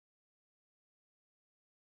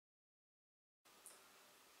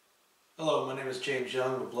Hello, my name is James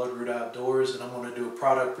Young with Bloodroot Outdoors, and I'm going to do a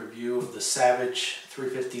product review of the Savage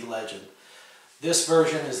 350 Legend. This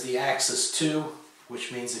version is the Axis 2,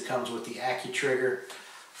 which means it comes with the AccuTrigger.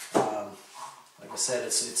 Like I said,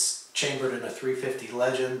 it's chambered in a 350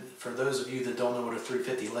 Legend. For those of you that don't know what a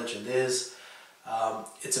 350 Legend is,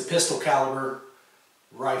 it's a pistol caliber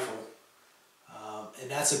rifle.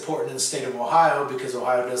 And that's important in the state of Ohio because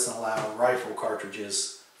Ohio doesn't allow rifle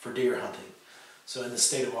cartridges for deer hunting. So in the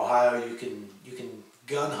state of Ohio, you can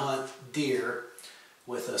gun hunt deer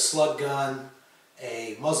with a slug gun,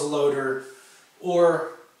 a muzzleloader, or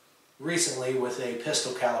recently with a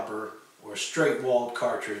pistol caliber or straight walled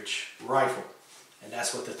cartridge rifle. And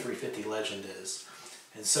that's what the 350 Legend is.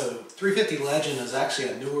 And so 350 Legend is actually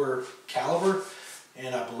a newer caliber,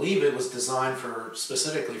 and I believe it was designed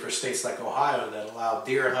specifically for states like Ohio that allow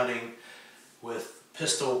deer hunting with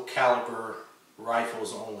pistol caliber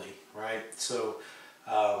rifles only, right? So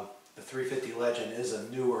the 350 Legend is a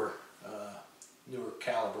newer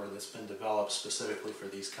caliber that's been developed specifically for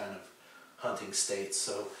these kind of hunting states.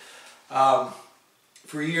 So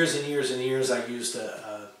for years and years and years, I used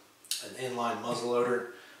an inline muzzleloader.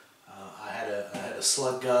 I had a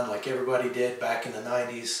slug gun like everybody did back in the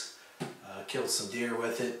 90s. Killed some deer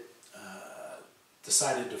with it.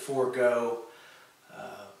 Decided to forego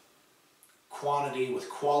quantity with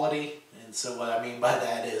quality, and so what I mean by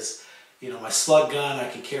that is, you know, my slug gun, I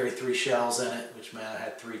could carry 3 shells in it, which meant I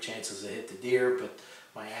had 3 chances to hit the deer, but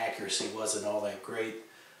my accuracy wasn't all that great.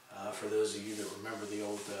 For those of you that remember the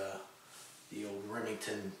old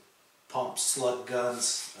Remington pump slug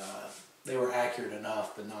guns, they were accurate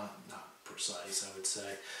enough, but not precise, I would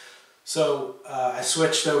say. So I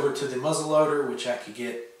switched over to the muzzleloader, which I could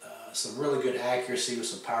get some really good accuracy with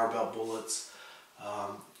some power belt bullets.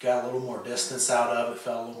 Got a little more distance out of it,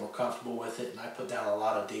 felt a little more comfortable with it, and I put down a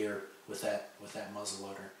lot of deer with that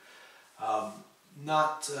muzzleloader.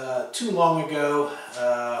 Not too long ago,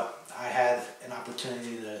 I had an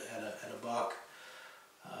opportunity at a buck.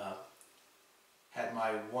 Had my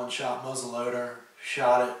one-shot muzzleloader,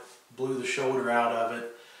 shot it, blew the shoulder out of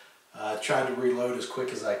it. Tried to reload as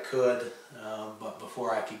quick as I could, but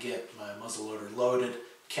before I could get my muzzleloader loaded,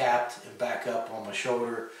 capped, and back up on my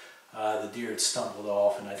shoulder, the deer had stumbled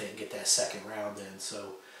off and I didn't get that second round in.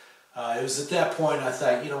 So it was at that point I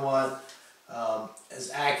thought, you know what, as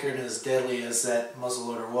accurate and as deadly as that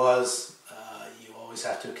muzzleloader was, you always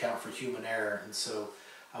have to account for human error. And so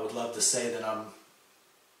I would love to say that I'm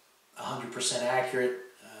 100% accurate.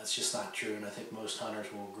 It's just not true, and I think most hunters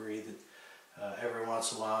will agree that every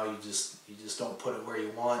once in a while you just don't put it where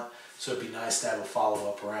you want. So it'd be nice to have a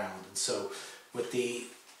follow-up round. And so with the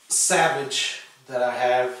Savage that I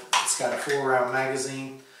have, it's got a 4-round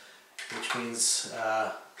magazine, which means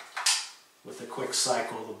with a quick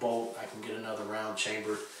cycle of the bolt, I can get another round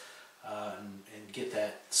chambered and get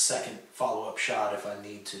that second follow-up shot if I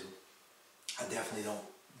need to. I definitely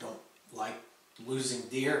don't like losing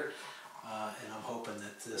deer, and I'm hoping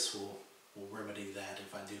that this will remedy that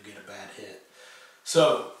if I do get a bad hit.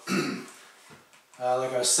 So,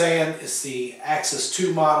 like I was saying, it's the Axis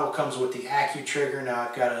 2 model, comes with the AccuTrigger. Now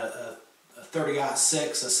I've got a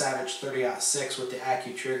 30-06, a Savage 30-06 with the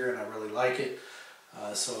AccuTrigger, and I really like it.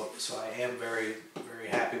 So I am very, very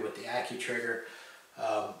happy with the AccuTrigger.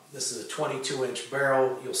 This is a 22-inch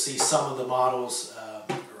barrel. You'll see some of the models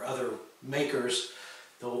or other makers,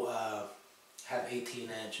 they'll have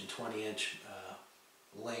 18-inch and 20-inch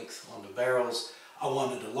length on the barrels. I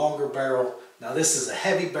wanted a longer barrel. Now this is a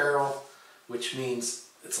heavy barrel, which means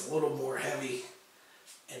it's a little more heavy,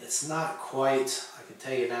 and it's not quite, I can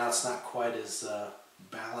tell you now, it's not quite as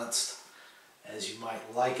balanced as you might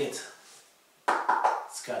like it.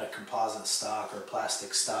 It's got a composite stock or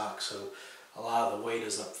plastic stock, so a lot of the weight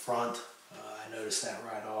is up front. I noticed that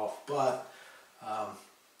right off, but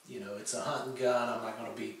you know, it's a hunting gun. I'm not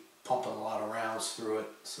going to be pumping a lot of rounds through it,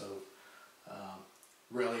 so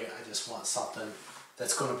really I just want something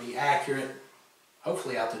that's going to be accurate,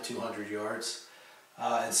 hopefully out to 200 yards,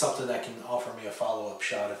 and something that can offer me a follow-up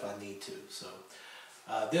shot if I need to. So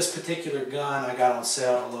this particular gun I got on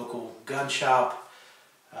sale at a local gun shop.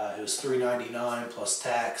 It was $3.99 plus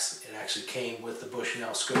tax. It actually came with the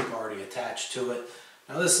Bushnell scope already attached to it.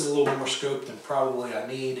 Now this is a little more scope than probably I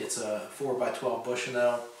need. It's a 4x12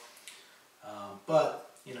 Bushnell,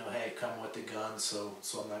 but you know, hey, it come with the gun, so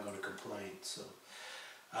I'm not going to complain. So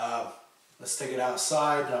let's take it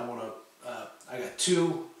outside. I got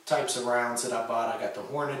 2 types of rounds that I bought. I got the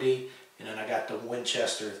Hornady, and then I got the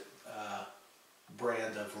Winchester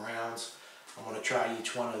brand of rounds. I'm going to try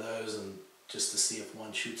each one of those and just to see if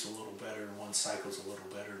one shoots a little better and one cycles a little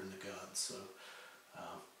better in the gun. So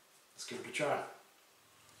let's give it a try.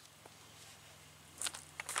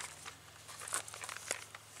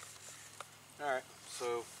 All right, so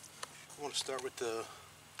I want to start with the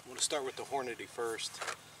Hornady first.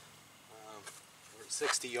 We're at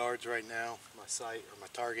 60 yards right now, my sight or my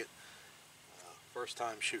target. First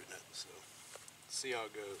time shooting it, so let's see how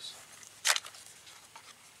it goes.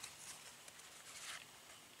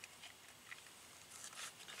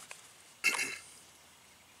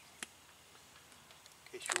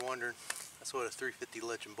 In case you're wondering, that's what a 350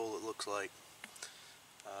 Legend bullet looks like.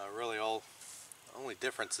 Really the only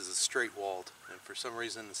difference is it's straight walled, and for some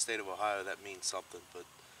reason in the state of Ohio that means something, but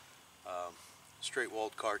straight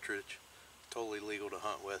walled cartridge, totally legal to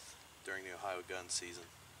hunt with during the Ohio gun season,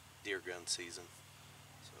 deer gun season.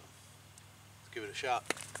 So let's give it a shot.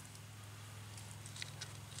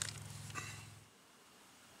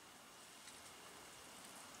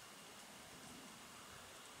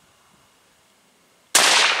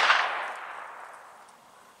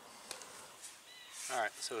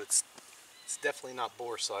 Alright, so it's definitely not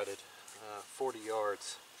bore sighted. 40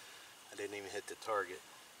 yards, I didn't even hit the target.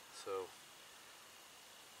 So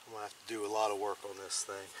I'm gonna have to do a lot of work on this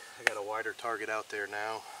thing. I got a wider target out there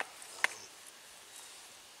now.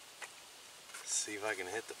 Let's see if I can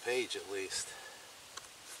hit the page at least.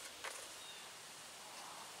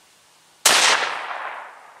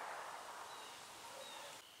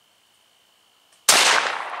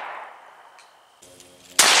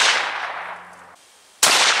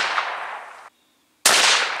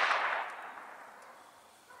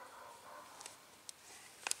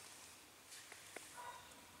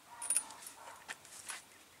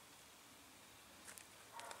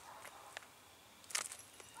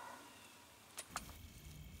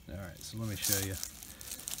 Alright, so let me show you.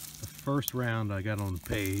 The first round I got on the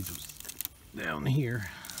page was down here.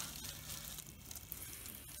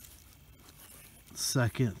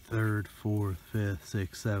 Second, third, fourth, fifth,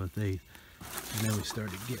 sixth, seventh, eighth. And then we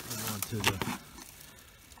started getting onto the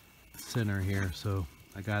center here. So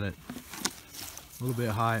I got it a little bit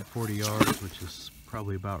high at 40 yards, which is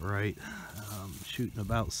probably about right. Shooting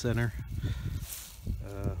about center.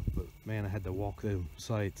 But man, I had to walk them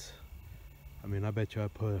sights. I mean, I bet you I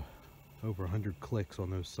put over 100 clicks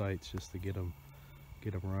on those sights just to get them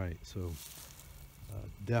right. So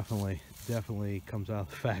definitely comes out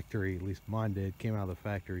of the factory. At least mine did. Came out of the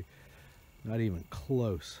factory. Not even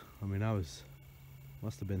close. I mean,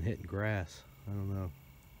 must have been hitting grass. I don't know.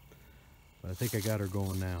 But I think I got her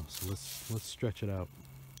going now. So let's stretch it out.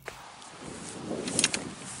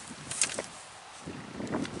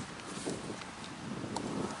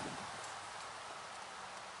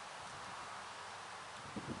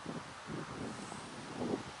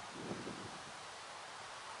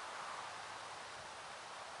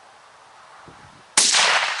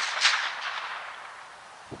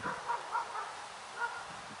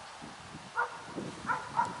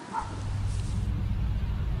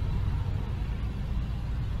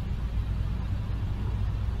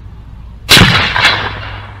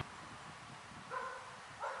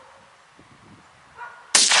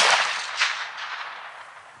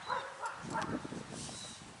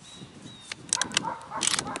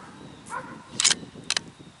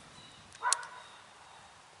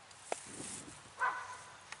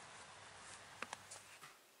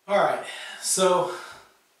 Alright, so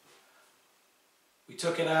we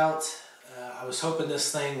took it out. I was hoping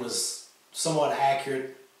this thing was somewhat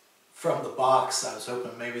accurate from the box. I was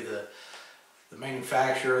hoping maybe the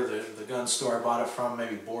manufacturer, the gun store I bought it from,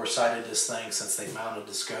 maybe bore sighted this thing since they mounted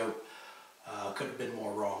the scope. Could have been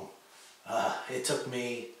more wrong. It took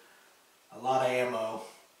me a lot of ammo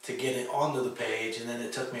to get it onto the page, and then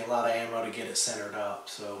it took me a lot of ammo to get it centered up.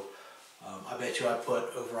 So I bet you I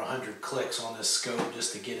put over 100 clicks on this scope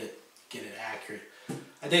just to get it accurate.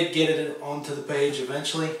 I did get it onto the page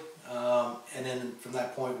eventually, and then from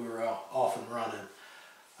that point we were off and running.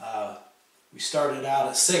 We started out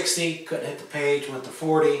at 60, couldn't hit the page, went to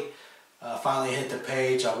 40, finally hit the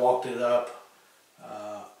page. I walked it up,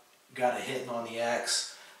 got it hitting on the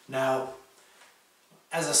X. Now,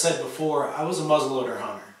 as I said before, I was a muzzleloader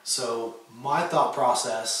hunter, so my thought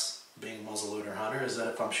process, being a muzzleloader hunter, is that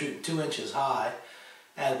if I'm shooting 2 inches high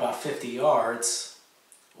at about 50 yards,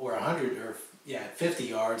 or 100, or yeah, 50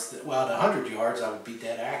 yards, well, at 100 yards I would be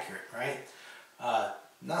dead accurate, right?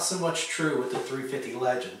 Not so much true with the 350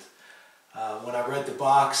 Legend. When I read the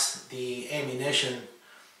box, the ammunition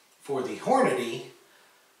for the Hornady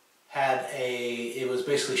it was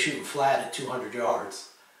basically shooting flat at 200 yards,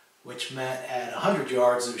 which meant at 100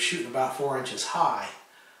 yards it was shooting about 4 inches high,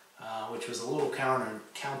 which was a little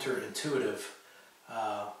counterintuitive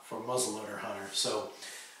for a muzzleloader hunter. So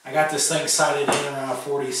I got this thing sighted in around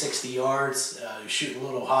 40, 60 yards, shooting a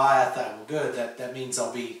little high. I thought, well, good, that means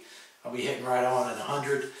I'll be hitting right on at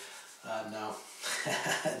 100. No.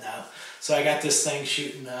 No. So I got this thing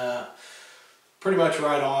shooting pretty much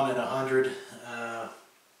right on at 100,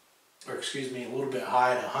 or excuse me, a little bit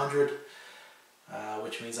high at 100,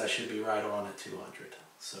 which means I should be right on at 200.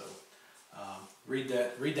 So read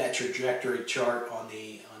that trajectory chart on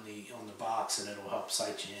the box, and it'll help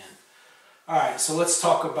sight you in. All right, so let's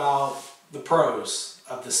talk about the pros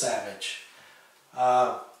of the Savage.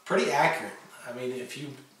 Pretty accurate. I mean, if you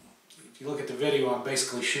look at the video, I'm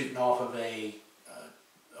basically shooting off of a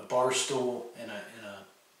bar stool and a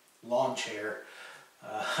lawn chair,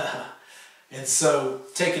 and so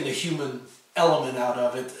taking the human element out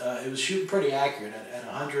of it, it was shooting pretty accurate at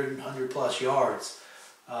 100 plus yards.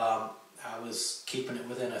 I was keeping it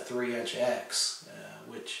within a 3-inch X,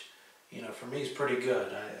 which, you know, for me is pretty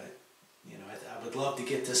good. I would love to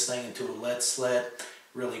get this thing into a lead sled,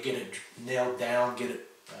 really get it nailed down, get it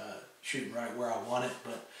shooting right where I want it.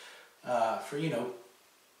 But for, you know,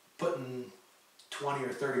 putting 20 or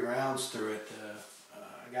 30 rounds through it,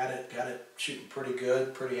 I got it shooting pretty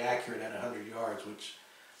good, pretty accurate at 100 yards, which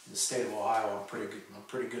in the state of Ohio, I'm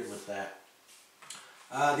pretty good with that.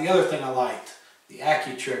 The other thing I liked, the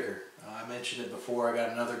AccuTrigger. I mentioned it before. I got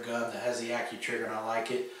another gun that has the AccuTrigger, and I like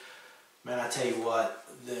it. Man, I tell you what,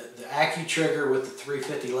 the AccuTrigger with the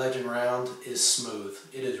 350 Legend round is smooth.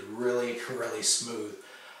 It is really, really smooth.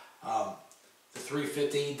 The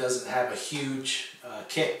 350 doesn't have a huge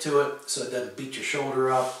kick to it, so it doesn't beat your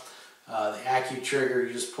shoulder up. The AccuTrigger,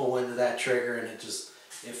 you just pull into that trigger and it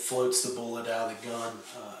floats the bullet out of the gun.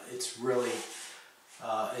 It's really,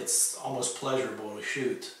 it's almost pleasurable to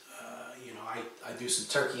shoot. You know, I do some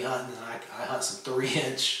turkey hunting, and I hunt some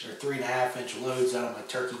 3-inch or 3.5-inch loads out of my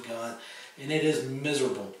turkey gun, and it is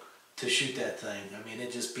miserable to shoot that thing. I mean,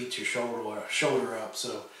 it just beats your shoulder up.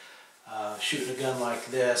 So shooting a gun like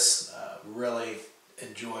this, really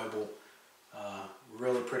enjoyable,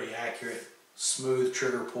 really pretty accurate, smooth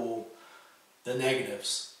trigger pull. The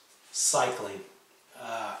negatives, cycling.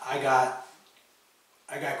 I got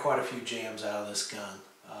quite a few jams out of this gun,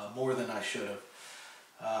 more than I should have.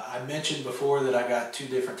 I mentioned before that I got 2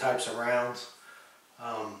 different types of rounds.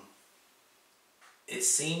 It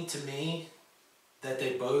seemed to me that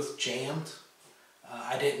they both jammed.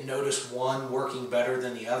 I didn't notice one working better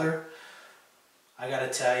than the other. I gotta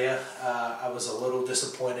tell you, I was a little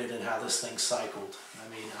disappointed in how this thing cycled. I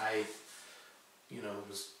mean, I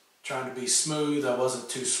was trying to be smooth. I wasn't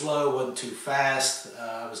too slow, wasn't too fast.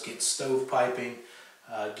 I was getting stovepiping,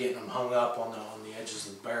 getting them hung up on the edges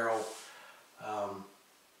of the barrel.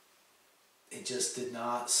 It just did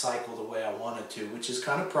not cycle the way I wanted to, which is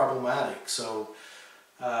kind of problematic. So,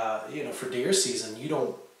 you know, for deer season, you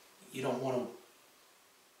don't want to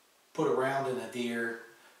put a round in a deer,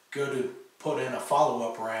 go to put in a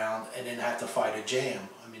follow-up round, and then have to fight a jam.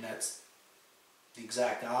 I mean, that's the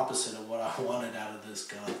exact opposite of what I wanted out of this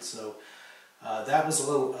gun. So that was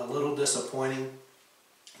a little disappointing.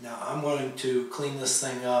 Now I'm going to clean this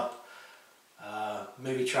thing up,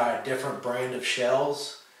 maybe try a different brand of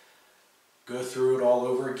shells, go through it all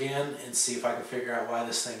over again, and see if I can figure out why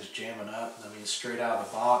this thing's jamming up. I mean, straight out of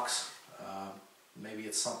the box, maybe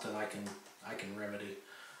it's something I can remedy.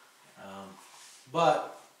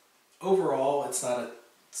 But overall, it's not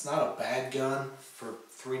a bad gun for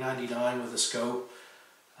 $3.99 with a scope.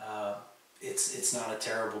 It's not a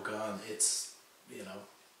terrible gun. It's, you know,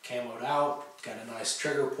 camoed out, got a nice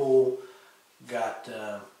trigger pull, got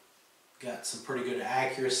some pretty good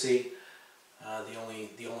accuracy.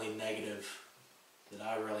 The only negative that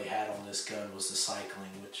I really had on this gun was the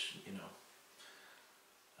cycling, which, you know,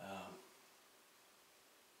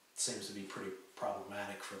 seems to be pretty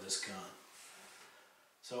problematic for this gun.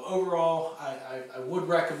 So overall, I would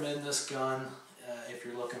recommend this gun if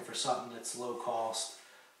you're looking for something that's low cost,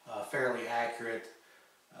 fairly accurate,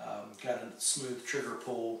 got a smooth trigger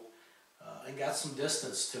pull, and got some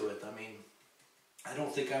distance to it. I mean, I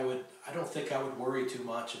don't think I would worry too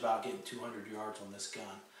much about getting 200 yards on this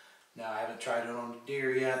gun. Now, I haven't tried it on a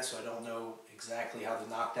deer yet, so I don't know exactly how the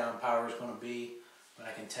knockdown power is going to be, but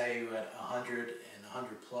I can tell you at 100 and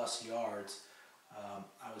 100 plus yards,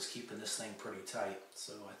 I was keeping this thing pretty tight.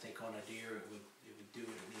 So I think on a deer it would do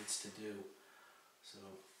what it needs to do. So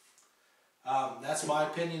that's my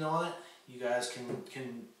opinion on it. You guys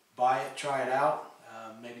can buy it, try it out,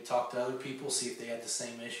 maybe talk to other people, see if they had the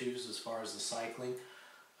same issues as far as the cycling.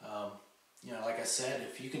 You know, like I said,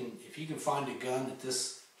 if you can find a gun that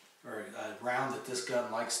or a round that this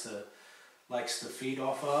gun likes to feed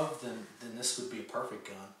off of, then this would be a perfect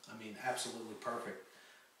gun. I mean, absolutely perfect.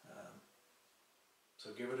 So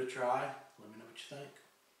give it a try. Let me know what you think.